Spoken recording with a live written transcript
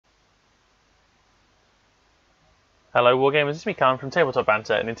Hello Wargamers, it's me Khan from Tabletop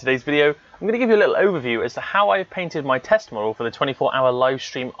Banter, and in today's video I'm going to give you a little overview as to how I've painted my test model for the 24-hour live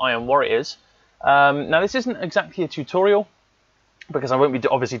stream Iron Warriors. Now this isn't exactly a tutorial because I won't be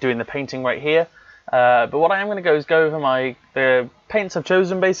obviously doing the painting right here, but what I am going to go is go over the paints I've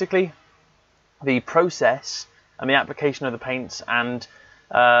chosen, basically, the process and the application of the paints, and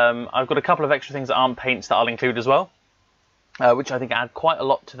I've got a couple of extra things that aren't paints that I'll include as well, which I think add quite a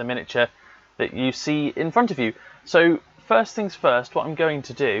lot to the miniature that you see in front of you. So first things first, what I'm going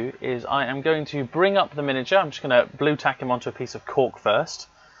to do is I am going to bring up the miniature. I'm just going to blue tack him onto a piece of cork first,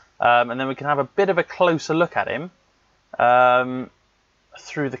 and then we can have a bit of a closer look at him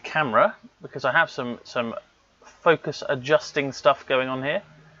through the camera, because I have some focus adjusting stuff going on here.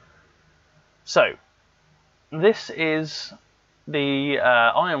 So this is the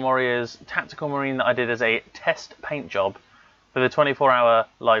Iron Warriors Tactical Marine that I did as a test paint job for the 24-hour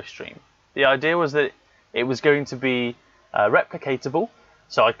live stream. The idea was that it was going to be replicatable,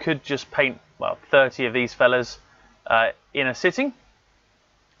 so I could just paint, well, 30 of these fellas in a sitting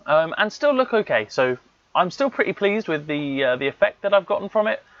and still look okay. So I'm still pretty pleased with the effect that I've gotten from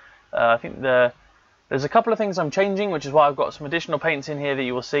it. I think there's a couple of things I'm changing, which is why I've got some additional paints in here that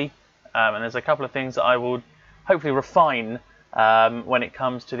you will see, and there's a couple of things that I will hopefully refine when it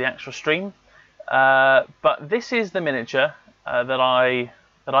comes to the actual stream. But this is the miniature that I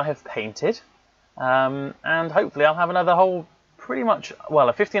have painted. And hopefully I'll have another whole, pretty much, well,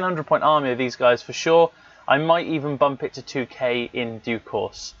 a 1500 point army of these guys for sure. I might even bump it to 2k in due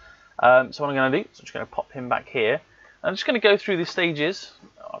course. So what I'm going to do is I'm just going to pop him back here. I'm just going to go through the stages.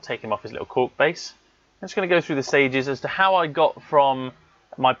 I'll take him off his little cork base. I'm just going to go through the stages as to how I got from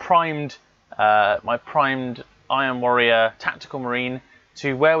my primed Iron Warrior Tactical Marine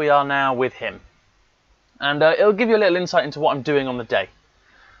to where we are now with him. And it'll give you a little insight into what I'm doing on the day.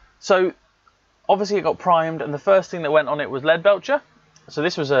 So obviously it got primed, and the first thing that went on it was Leadbelcher. So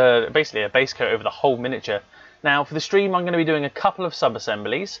this was basically a base coat over the whole miniature. Now for the stream I'm going to be doing a couple of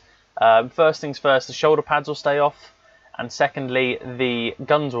sub-assemblies. First things first, the shoulder pads will stay off, and secondly the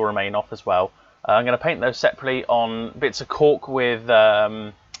guns will remain off as well. I'm going to paint those separately on bits of cork with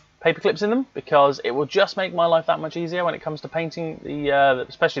paper clips in them, because it will just make my life that much easier when it comes to painting,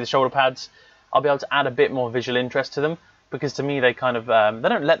 especially the shoulder pads. I'll be able to add a bit more visual interest to them, because to me they kind of they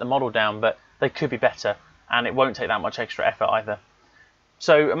don't let the model down, but they could be better, and it won't take that much extra effort either.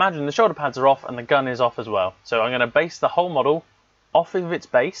 So imagine the shoulder pads are off and the gun is off as well. So I'm going to base the whole model off of its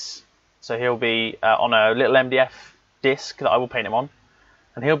base. So he'll be on a little MDF disc that I will paint him on,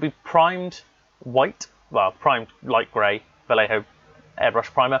 and he'll be primed white, well, primed light grey, Vallejo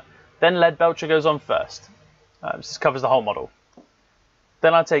airbrush primer. Then Leadbelcher goes on first. This covers the whole model.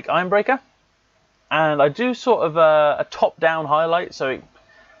 Then I take Ironbreaker, and I do sort of a top-down highlight. So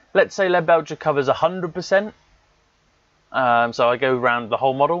let's say Leadbelcher covers 100%. So I go around the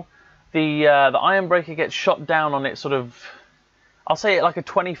whole model. The Ironbreaker gets shot down on it sort of, I'll say it like a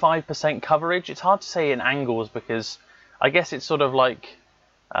 25% coverage. It's hard to say in angles, because I guess it's sort of like,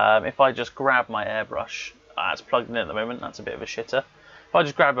 if I just grab my airbrush, it's plugged in at the moment, that's a bit of a shitter. If I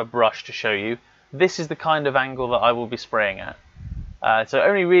just grab a brush to show you, this is the kind of angle that I will be spraying at. So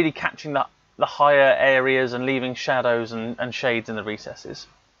only really catching the higher areas and leaving shadows and shades in the recesses.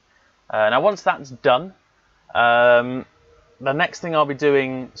 Now once that's done, the next thing I'll be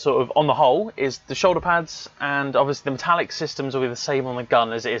doing sort of on the whole is the shoulder pads, and obviously the metallic systems will be the same on the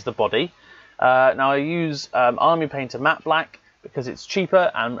gun as it is the body. Now I use Army Painter Matte Black because it's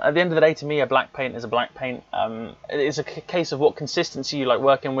cheaper, and at the end of the day, to me, a black paint is a black paint. It's a case of what consistency you like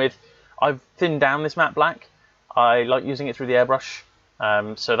working with. I've thinned down this matte black. I like using it through the airbrush.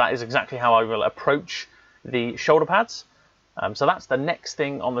 So that is exactly how I will approach the shoulder pads. So that's the next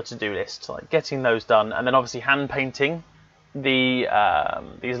thing on the to-do list, like getting those done, and then obviously hand painting these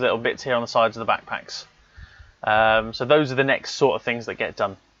little bits here on the sides of the backpacks. So those are the next sort of things that get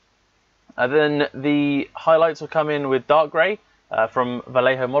done. Then the highlights will come in with dark grey from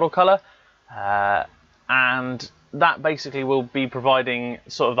Vallejo Model Colour, and that basically will be providing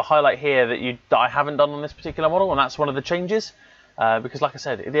sort of the highlight here that I haven't done on this particular model, and that's one of the changes. Because like I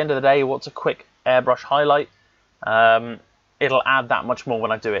said, at the end of the day, what's a quick airbrush highlight? It'll add that much more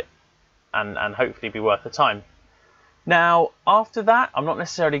when I do it, and hopefully be worth the time. Now, after that, I'm not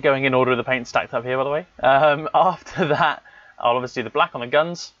necessarily going in order of the paint stacked up here, by the way. After that, I'll obviously do the black on the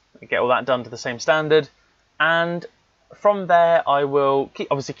guns, get all that done to the same standard, and from there I will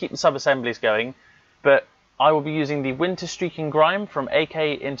obviously keep the sub-assemblies going, but I will be using the Winter Streaking Grime from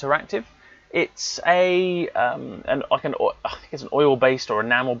AK Interactive. It's I think it's an oil-based or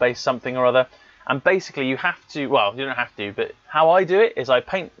enamel-based something or other, And basically you have to, well, you don't have to, but how I do it is I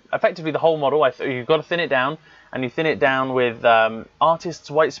paint effectively the whole model. You've got to thin it down, and you thin it down with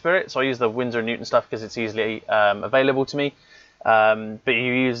Artist's White Spirit. So I use the Winsor & Newton stuff because it's easily available to me. But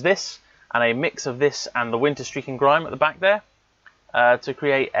you use this and a mix of this and the Winter Streaking Grime at the back there to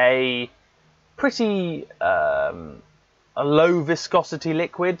create a pretty a low viscosity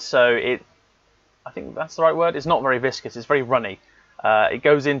liquid. So I think that's the right word. It's not very viscous, it's very runny. It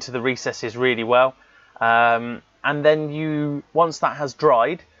goes into the recesses really well. And then once that has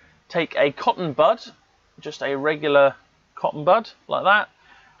dried, take a cotton bud, just a regular cotton bud like that,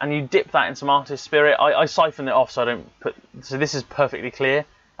 and you dip that in some Artist Spirit. I siphon it off so I don't put, so this is perfectly clear.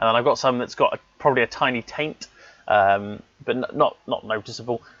 And then I've got some that's got probably a tiny taint, but not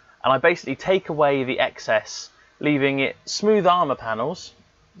noticeable. And I basically take away the excess, leaving it smooth armor panels.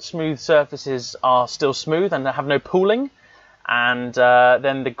 Smooth surfaces are still smooth and have no pooling. And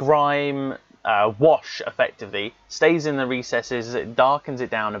then the grime wash effectively stays in the recesses, it darkens it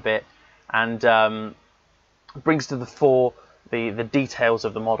down a bit, and brings to the fore the details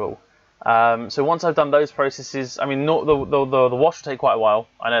of the model. So once I've done those processes, I mean, the wash will take quite a while,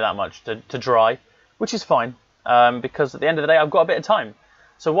 I know that much, to dry, which is fine, because at the end of the day I've got a bit of time.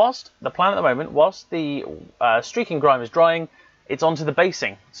 So the plan at the moment, whilst the streaking grime is drying, it's onto the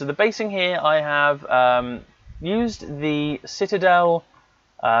basing. So the basing here, I have used the Citadel,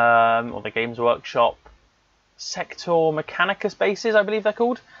 or the Games Workshop Sector Mechanicus bases, I believe they're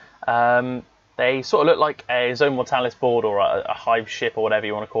called. They sort of look like a Zone Mortalis board or a hive ship or whatever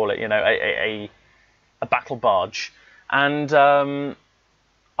you want to call it, you know, a battle barge. And I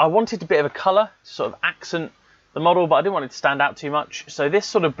wanted a bit of a colour to sort of accent the model, but I didn't want it to stand out too much. So this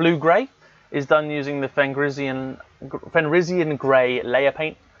sort of blue-grey is done using the Fenrisian Grey layer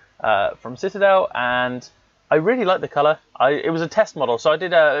paint from Citadel, and I really like the colour. It was a test model, so I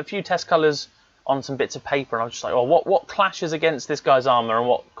did a few test colours on some bits of paper, and I was just like, oh, what clashes against this guy's armour and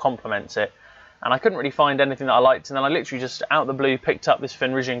what complements it? And I couldn't really find anything that I liked, and then I literally just, out of the blue, picked up this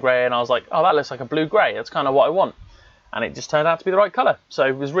Fenrisian Grey, and I was like, oh, that looks like a blue-grey. That's kind of what I want. And it just turned out to be the right colour, so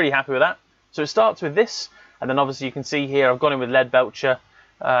I was really happy with that. So it starts with this, and then obviously you can see here I've gone in with Leadbelcher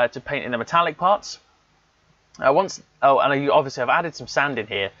to paint in the metallic parts. Obviously I've added some sand in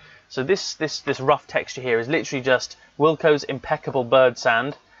here. So this rough texture here is literally just Wilko's Impeccable Bird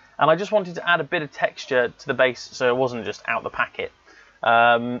Sand, and I just wanted to add a bit of texture to the base so it wasn't just out the packet.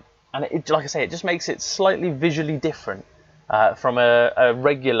 And like I say, it just makes it slightly visually different from a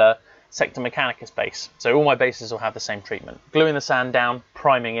regular Sector Mechanicus base. So all my bases will have the same treatment. Gluing the sand down,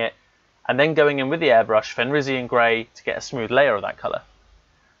 priming it, and then going in with the airbrush, Fenrisian Grey, to get a smooth layer of that colour.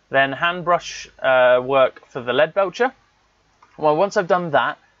 Then hand brush work for the Leadbelcher. Well, once I've done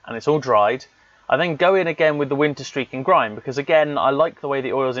that, and it's all dried, I then go in again with the Winter Streaking Grime, because again, I like the way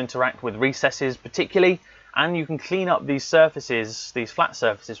the oils interact with recesses particularly, and you can clean up these surfaces, these flat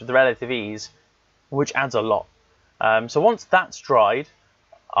surfaces, with relative ease, which adds a lot. So once that's dried,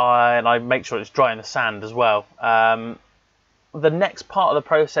 and I make sure it's dry in the sand as well, the next part of the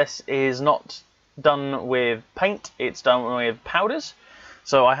process is not done with paint, it's done with powders.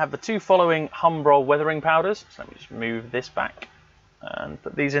 So I have the two following Humbrol weathering powders. So let me just move this back and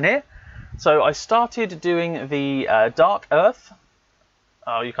put these in here. So I started doing the Dark Earth.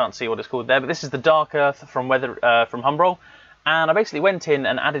 Oh, you can't see what it's called there, but this is the Dark Earth from Humbrol, and I basically went in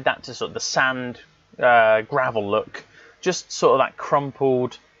and added that to sort of the sand gravel look, just sort of that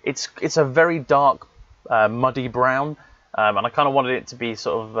crumpled. It's a very dark, muddy brown, and I kind of wanted it to be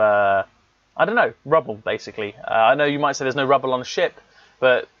sort of I don't know, rubble basically. I know you might say there's no rubble on a ship,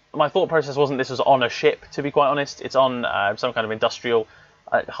 but my thought process wasn't this was on a ship. To be quite honest, it's on some kind of industrial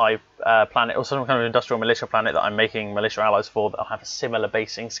hive planet, or some kind of industrial militia planet that I'm making militia allies for, that'll have a similar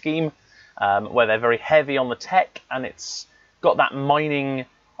basing scheme, where they're very heavy on the tech, and it's got that mining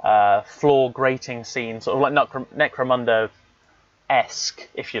floor grating scene, sort of like Necromunda-esque,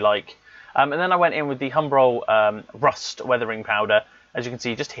 if you like. And then I went in with the Humbrol Rust weathering powder, as you can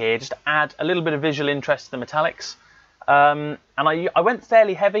see just here, just to add a little bit of visual interest to the metallics. And I went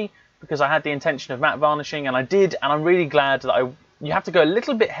fairly heavy because I had the intention of matte varnishing, and I did, and I'm really glad that you have to go a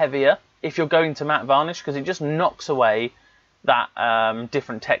little bit heavier if you're going to matte varnish, because it just knocks away that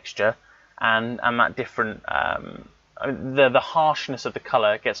different texture and that different the harshness of the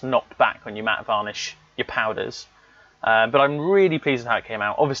colour gets knocked back when you matte varnish your powders. But I'm really pleased with how it came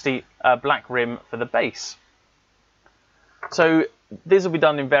out. Obviously, black rim for the base. So these will be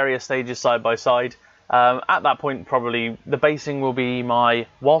done in various stages side by side. At that point, probably the basing will be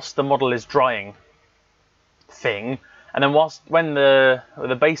whilst the model is drying thing. And then when the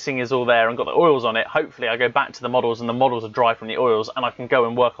basing is all there and got the oils on it, hopefully I go back to the models and the models are dry from the oils, and I can go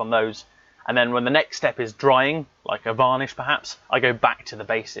and work on those and then when the next step is drying, like a varnish perhaps, I go back to the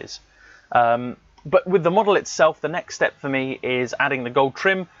bases. But with the model itself, the next step for me is adding the gold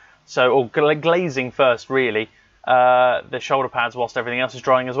trim, or glazing first really, the shoulder pads whilst everything else is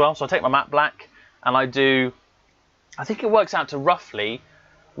drying as well. So I take my matte black and I think it works out to roughly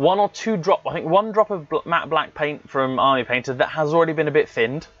one drop of matte black paint from Army Painter that has already been a bit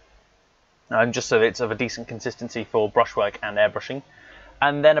thinned, just so that it's of a decent consistency for brushwork and airbrushing,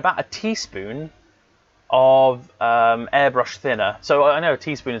 and then about a teaspoon of airbrush thinner. So I know a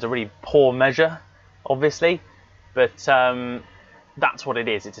teaspoon is a really poor measure, obviously, but that's what it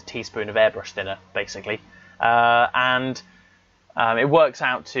is. It's a teaspoon of airbrush thinner, basically, and it works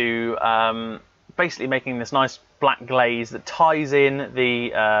out to basically making this nice black glaze that ties in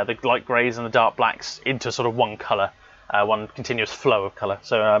the light greys and the dark blacks into sort of one colour, one continuous flow of colour.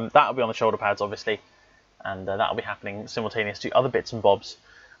 So that'll be on the shoulder pads, obviously, and that'll be happening simultaneous to other bits and bobs.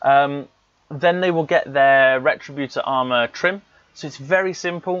 Then they will get their Retributor armor trim. So it's very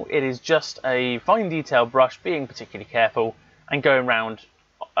simple. It is just a fine detail brush, being particularly careful, and going around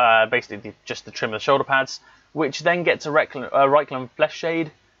basically just the trim of the shoulder pads, which then gets a Reikland Flesh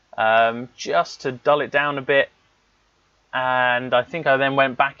Shade, just to dull it down a bit. And I think I then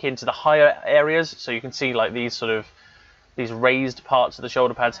went back into the higher areas, so you can see like these raised parts of the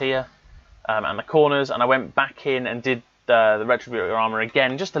shoulder pads here, and the corners, and I went back in and did the Retributor armor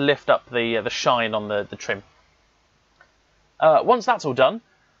again, just to lift up the shine on the trim. Once that's all done,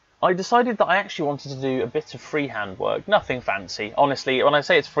 I decided that I actually wanted to do a bit of freehand work. Nothing fancy, honestly. When I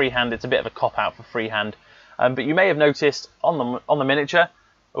say it's freehand, it's a bit of a cop-out for freehand. But you may have noticed on the miniature,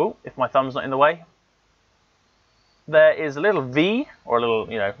 oh, if my thumb's not in the way, there is a little V, or a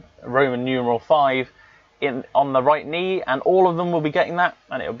little, Roman numeral 5 on the right knee, and all of them will be getting that,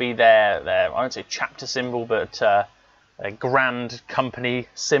 and it'll be their I won't say chapter symbol, but a grand company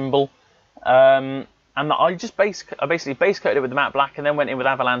symbol. And I basically base coated it with the matte black, and then went in with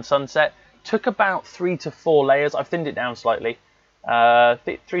Avalan Sunset. Took about 3 to 4 layers. I've thinned it down slightly. 3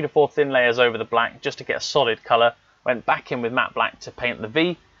 to 4 thin layers over the black just to get a solid colour. Went back in with matte black to paint the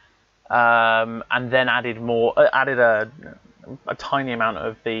V, and then added a tiny amount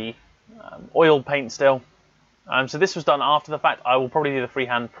of the oil paint still. So this was done after the fact. I will probably do the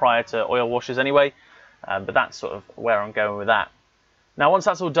freehand prior to oil washes anyway, but that's sort of where I'm going with that. Now once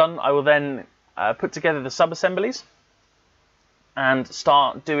that's all done, I will then put together the sub-assemblies and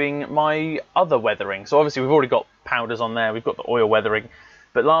start doing my other weathering. So obviously we've already got powders on there, we've got the oil weathering,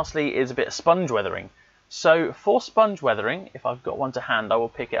 but lastly is a bit of sponge weathering. So for sponge weathering, if I've got one to hand, I will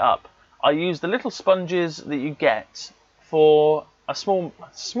pick it up. I use the little sponges that you get for a small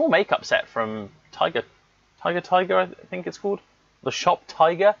makeup set from Tiger, I think it's called. The Shop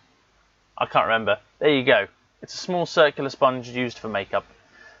Tiger? I can't remember. There you go. It's a small circular sponge used for makeup.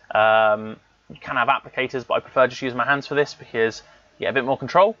 You can have applicators, but I prefer just using my hands for this because you get a bit more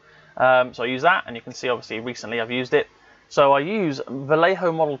control. So I use that, and you can see obviously recently I've used it. So I use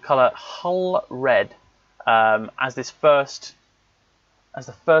Vallejo model color Hull Red as the first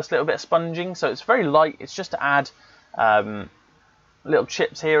little bit of sponging. So it's very light. It's just to add little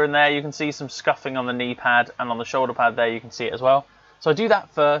chips here and there. You can see some scuffing on the knee pad, and on the shoulder pad there you can see it as well. So I do that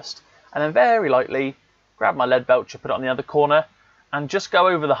first, and then very lightly grab my lead belcher, put it on the other corner, and just go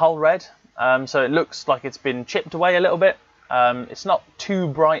over the Hull Red. So it looks like it's been chipped away a little bit. It's not too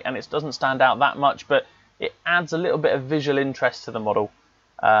bright and it doesn't stand out that much, but it adds a little bit of visual interest to the model,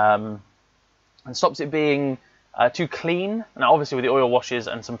 and stops it being too clean. Now obviously with the oil washes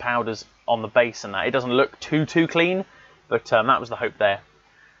and some powders on the base and that, it doesn't look too clean, but that was the hope there.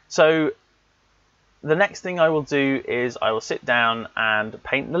 So the next thing I will do is I will sit down and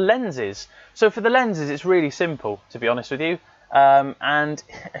paint the lenses. So for the lenses, it's really simple, to be honest with you, and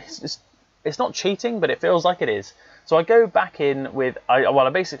it's not cheating, but it feels like it is. So I go back in with, I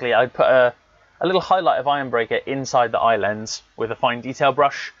put a little highlight of Iron Breaker inside the eye lens with a fine detail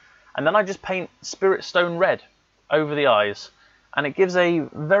brush, and then I just paint Spirit Stone Red over the eyes, and it gives a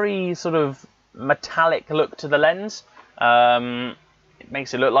very sort of metallic look to the lens. It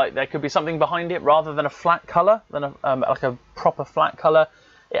makes it look like there could be something behind it rather than a flat colour, like a proper flat colour.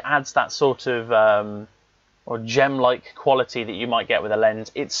 It adds that sort of or gem-like quality that you might get with a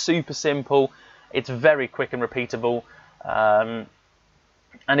lens. It's super simple, it's very quick and repeatable, and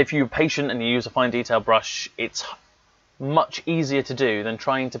if you're patient and you use a fine detail brush, it's much easier to do than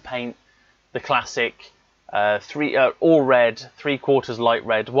trying to paint the classic all red, 3/4 light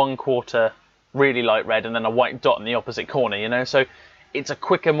red, 1/4 really light red, and then a white dot in the opposite corner, so it's a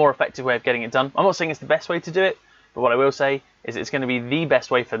quicker, more effective way of getting it done. I'm not saying it's the best way to do it, but what I will say is it's going to be the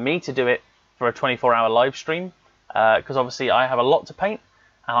best way for me to do it for a 24-hour live stream, because obviously I have a lot to paint,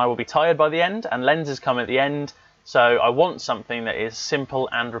 and I will be tired by the end, and lenses come at the end, so I want something that is simple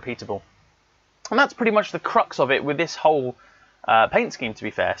and repeatable. And that's pretty much the crux of it with this whole paint scheme, to be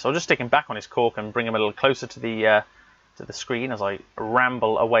fair. So I'll just stick him back on his cork and bring him a little closer to the screen as I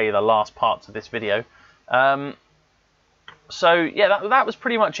ramble away the last parts of this video. So yeah, that was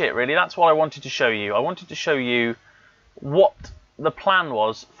pretty much it, really. That's what I wanted to show you. I wanted to show you what the plan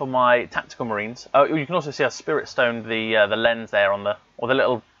was for my Tactical Marines. You can also see I spirit stoned the lens there on the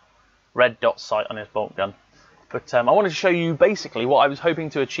little red dot sight on his bolt gun. But I wanted to show you basically what I was hoping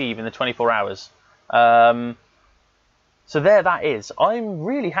to achieve in the 24 hours. So there that is. I'm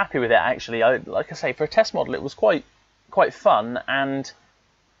really happy with it, actually. Like I say, for a test model, it was quite fun and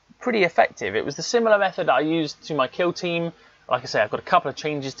pretty effective. It was the similar method I used to my kill team. Like I say, I've got a couple of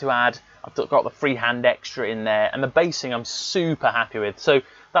changes to add. I've got the freehand extra in there, and the basing I'm super happy with. So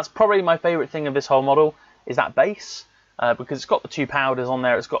that's probably my favourite thing of this whole model, is that base, because it's got the 2 powders on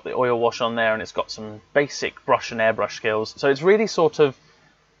there, it's got the oil wash on there, and it's got some basic brush and airbrush skills. So it's really sort of,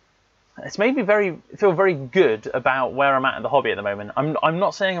 it's made me feel very good about where I'm at in the hobby at the moment. I'm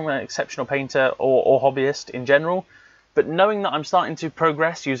not saying I'm an exceptional painter or hobbyist in general, but knowing that I'm starting to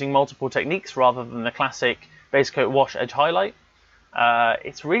progress using multiple techniques rather than the classic base coat, wash, edge, highlight,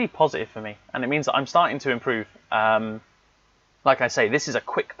 it's really positive for me, and it means that I'm starting to improve. Like I say, this is a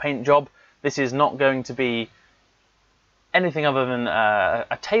quick paint job. This is not going to be anything other than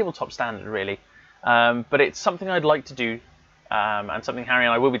a tabletop standard, really, but it's something I'd like to do, and something Harry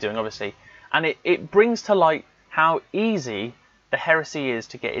and I will be doing, obviously, and it brings to light how easy the Heresy is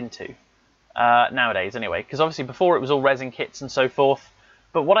to get into nowadays, anyway, because obviously before it was all resin kits and so forth.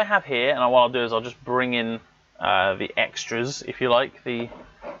 But what I have here, and what I'll do is I'll just bring in the extras, if you like, the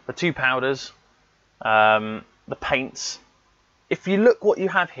 2 powders, the paints. If you look what you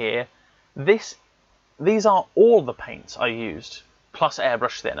have here, these are all the paints I used, plus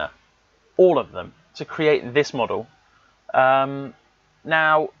airbrush thinner, all of them, to create this model.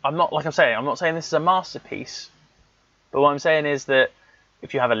 Now, I'm not saying this is a masterpiece, but what I'm saying is that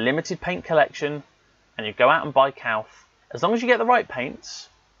if you have a limited paint collection and you go out and buy Calth, as long as you get the right paints,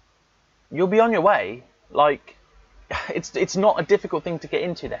 you'll be on your way. Like, it's not a difficult thing to get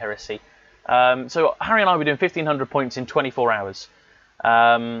into, the Heresy. So Harry and I were doing 1,500 points in 24 hours.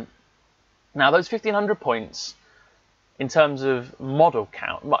 Now, those 1,500 points, in terms of model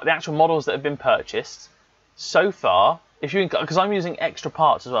count, the actual models that have been purchased, so far, because I'm using extra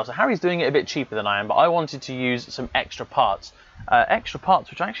parts as well, so Harry's doing it a bit cheaper than I am, but I wanted to use some extra parts. Which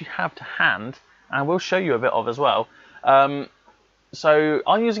I actually have to hand, and I will show you a bit of as well. So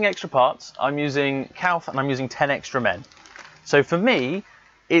I'm using extra parts, I'm using Calth, and I'm using 10 extra men. So for me,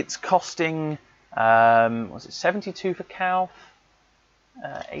 it's costing, was it 72 for Calth?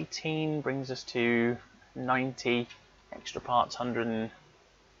 18 brings us to 90, extra parts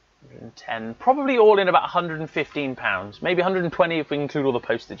 110, probably all in about £115, maybe 120 if we include all the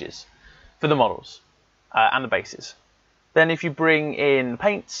postages for the models and the bases. Then if you bring in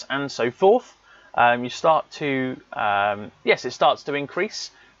paints and so forth, you start to, yes, it starts to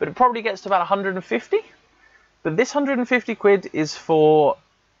increase, but it probably gets to about 150. But this 150 quid is for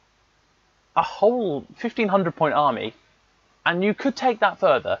a whole 1,500 point army, and you could take that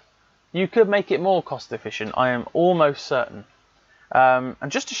further. You could make it more cost efficient, I am almost certain. And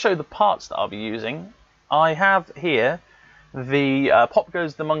just to show the parts that I'll be using, I have here the Pop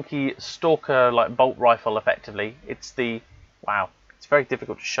Goes the Monkey Stalker like bolt rifle, effectively. It's wow, it's very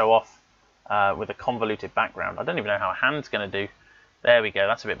difficult to show off with a convoluted background. I don't even know how a hand's going to do. There we go,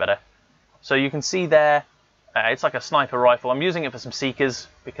 that's a bit better. So you can see there, it's like a sniper rifle. I'm using it for some Seekers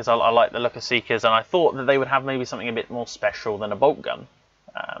because I like the look of Seekers, and I thought that they would have maybe something a bit more special than a bolt gun.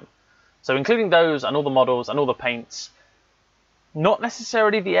 So including those and all the models and all the paints, not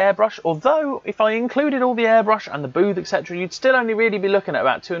necessarily the airbrush, although if I included all the airbrush and the booth, etc., you'd still only really be looking at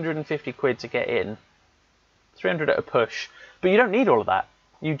about 250 quid to get in. 300 at a push. But you don't need all of that.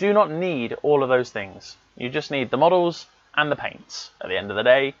 You do not need all of those things. You just need the models and the paints at the end of the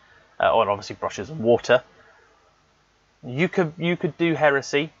day, or obviously brushes and water. You could do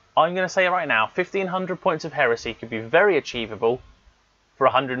Heresy. I'm going to say it right now, 1,500 points of Heresy could be very achievable for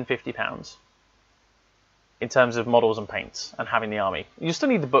 £150 in terms of models and paints and having the army. You still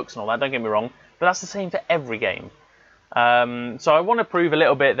need the books and all that, don't get me wrong, but that's the same for every game. So I want to prove a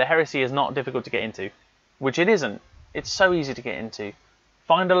little bit that Heresy is not difficult to get into, which it isn't. It's so easy to get into.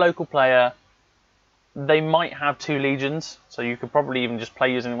 Find a local player. They might have 2 legions, so you could probably even just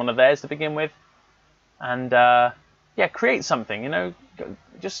play using one of theirs to begin with. And yeah, create something, you know,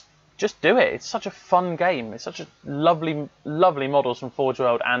 just do it. It's such a fun game. It's such a lovely models from Forge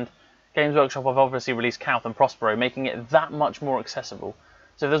World, and Games Workshop have obviously released Calth and Prospero, making it that much more accessible.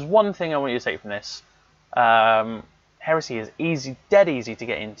 So if there's one thing I want you to take from this, Heresy is easy, dead easy to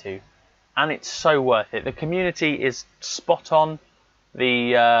get into, and it's so worth it. The community is spot on.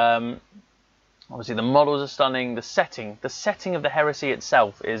 The obviously the models are stunning. The setting of the Heresy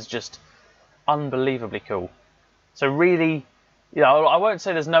itself is just unbelievably cool. So really, you know, I won't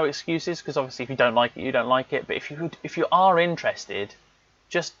say there's no excuses, because obviously if you don't like it, you don't like it. But if you are interested,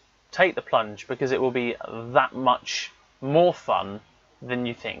 just take the plunge, because it will be that much more fun than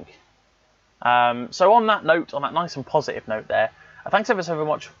you think. So on that note, on that nice and positive note there, thanks ever so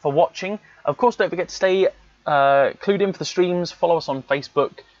much for watching. Of course, don't forget to stay clued in for the streams. Follow us on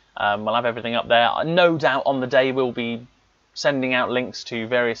Facebook. We'll have everything up there. No doubt on the day we'll be sending out links to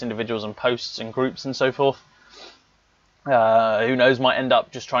various individuals and posts and groups and so forth. Who knows, might end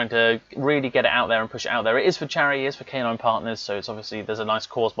up just trying to really get it out there and push it out there. It is for charity, it is for Canine Partners, so it's obviously there's a nice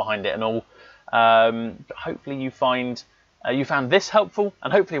cause behind it and all. But hopefully you found this helpful,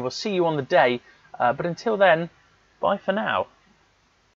 and hopefully we'll see you on the day. But until then, bye for now.